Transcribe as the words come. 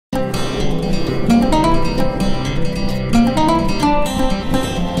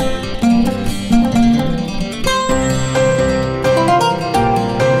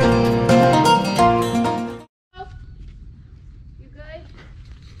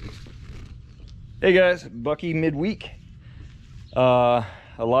Hey guys, Bucky midweek. A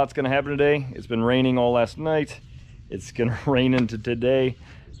lot's gonna happen today. It's been raining all last night. It's gonna rain into today,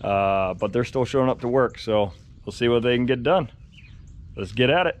 but they're still showing up to work, so we'll see what they can get done. Let's get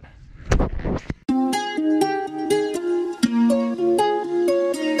at it.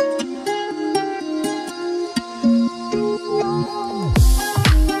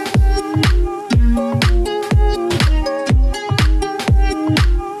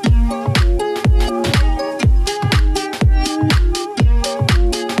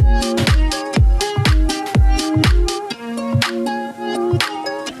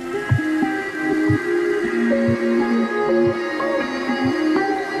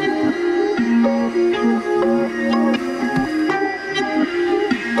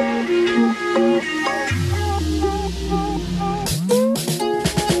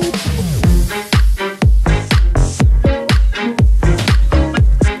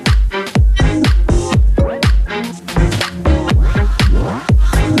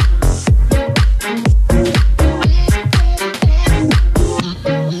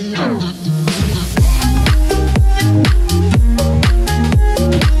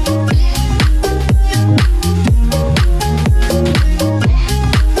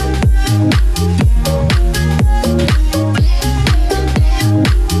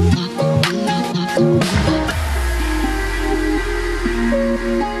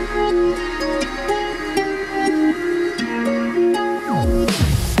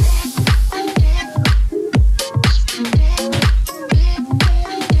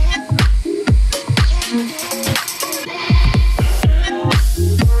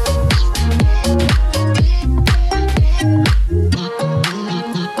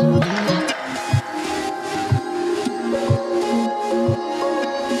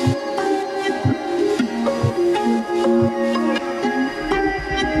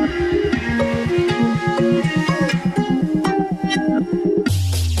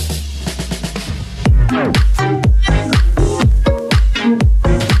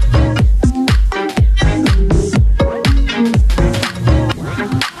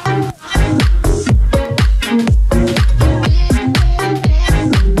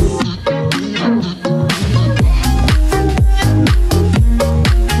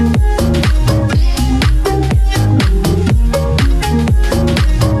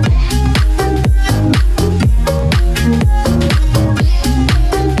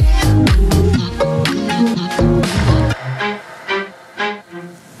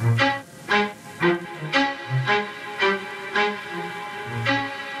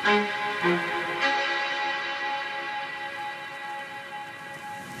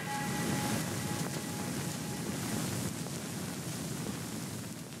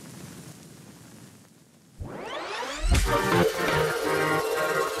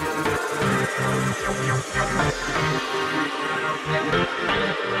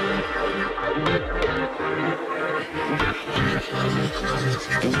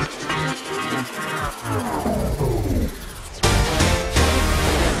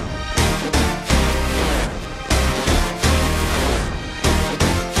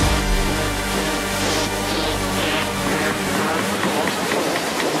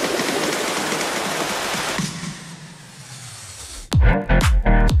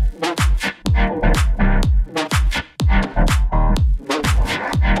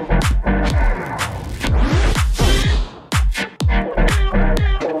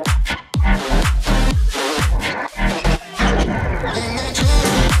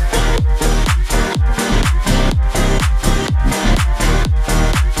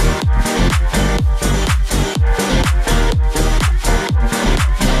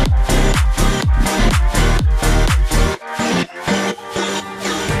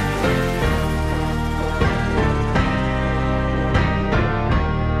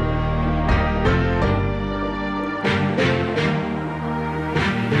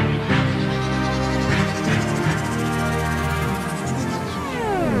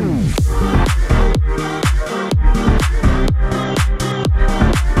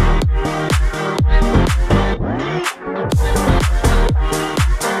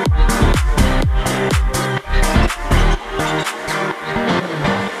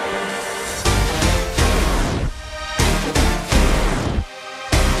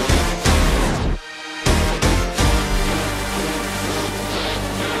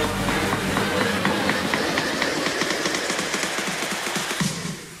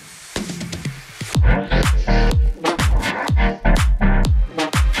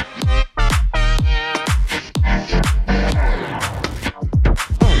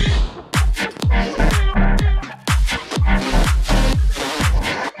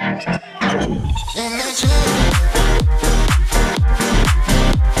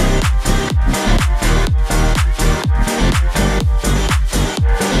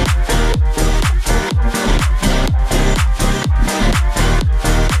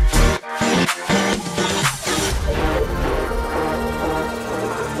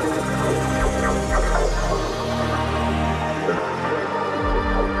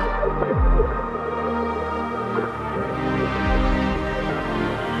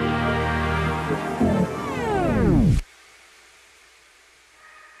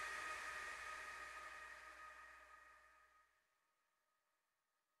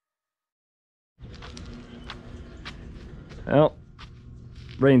 Well,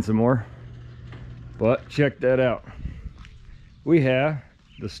 rain some more, but check that out. We have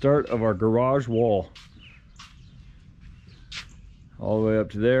the start of our garage wall all the way up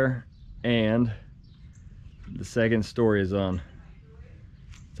to there, and the second story is on.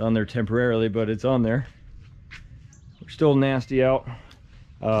 It's on there temporarily, but it's on there. We're still nasty out.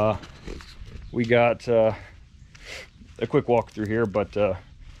 We got a quick walk through here, but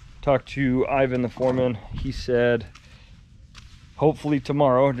talked to Ivan, the foreman. He said hopefully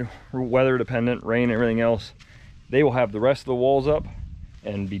tomorrow, weather dependent, rain, everything else, they will have the rest of the walls up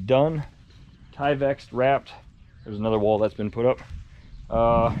and be done, Tyvexed, wrapped. There's another wall that's been put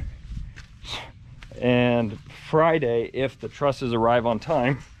up. And Friday, if the trusses arrive on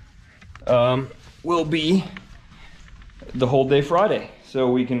time, will be the whole day Friday,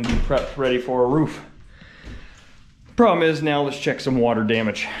 so we can be prepped ready for a roof. Problem is, now let's check some water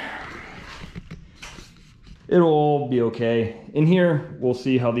damage. It'll all be okay. In here, we'll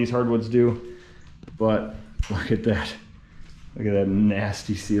see how these hardwoods do, but look at that. Look at that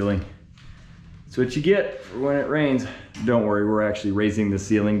nasty ceiling. That's what you get when it rains. Don't worry, we're actually raising the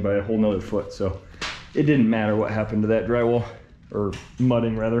ceiling by a whole nother foot, so it didn't matter what happened to that drywall, or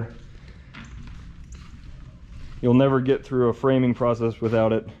mudding rather. You'll never get through a framing process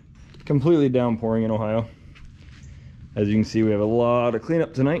without it completely downpouring in Ohio. As you can see, we have a lot of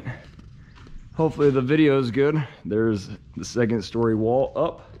cleanup tonight. Hopefully the video is good. There's the second story wall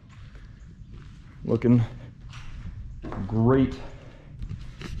up. Looking great.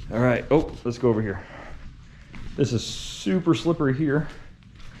 All right, oh, let's go over here. This is super slippery here.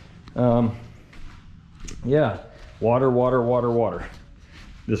 Yeah, water.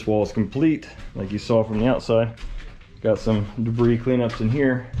 This wall is complete, like you saw from the outside. Got some debris cleanups in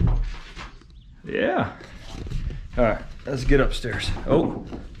here. Yeah. All right, let's get upstairs. Oh,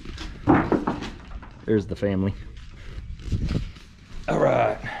 there's the family. All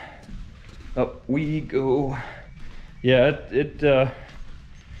right, up we go. Yeah,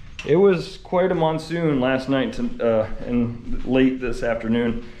 it was quite a monsoon last night and late this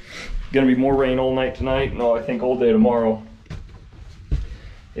afternoon. Gonna be more rain all night tonight, and I think all day tomorrow.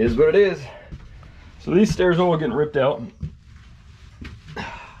 Is what it is. So these stairs are all getting ripped out,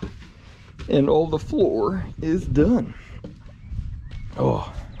 and all the floor is done.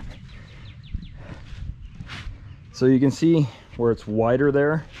 Oh, so you can see where it's wider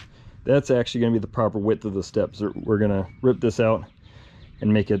there. That's actually going to be the proper width of the steps. We're going to rip this out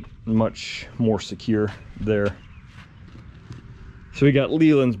and make it much more secure there. So we got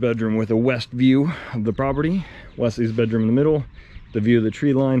Leland's bedroom with a west view of the property, Wesley's bedroom in the middle, the view of the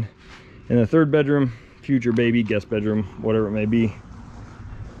tree line, and the third bedroom, future baby, guest bedroom, whatever it may be.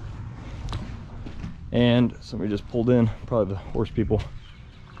 And somebody just pulled in, probably the horse people.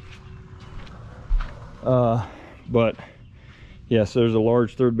 But yeah, so there's a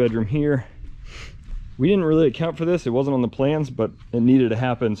large third bedroom here. We didn't really account for this, it wasn't on the plans, but it needed to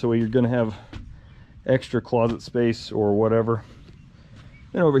happen, so you're gonna have extra closet space or whatever.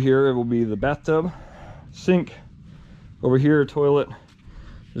 Then over here it will be the bathtub, sink. Over here, toilet.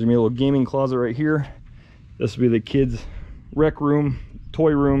 There's gonna be a little gaming closet right here. This will be the kids' rec room,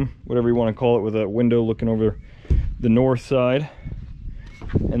 toy room, whatever you want to call it, with a window looking over the north side.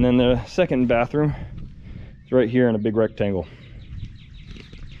 And then the second bathroom is right here in a big rectangle.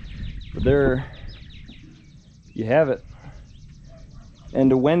 But there you have it.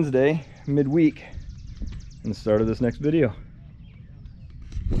 End of Wednesday, midweek, and the start of this next video.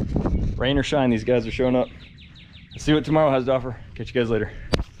 Rain or shine, these guys are showing up. Let's see what tomorrow has to offer. Catch you guys later.